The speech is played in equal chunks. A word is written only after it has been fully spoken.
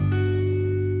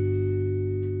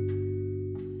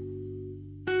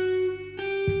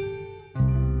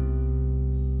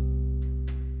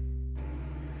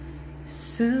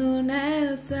Soon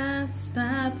as I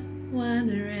stop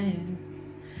wondering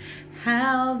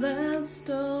how the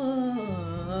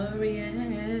story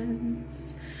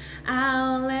ends,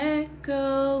 I'll let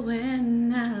go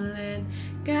and I'll let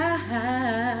God.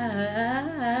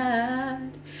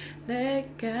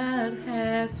 Let God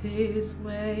have His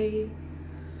way.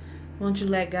 Won't you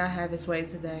let God have His way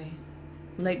today?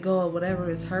 Let go of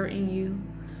whatever is hurting you.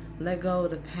 Let go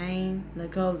of the pain. Let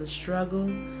go of the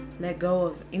struggle. Let go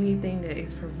of anything that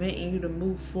is preventing you to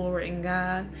move forward in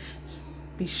God.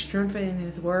 Be strengthened in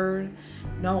His word.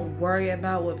 Don't worry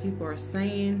about what people are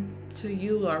saying to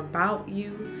you or about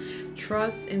you.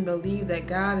 Trust and believe that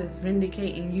God is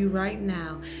vindicating you right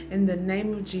now. In the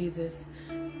name of Jesus,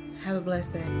 have a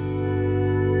blessed day.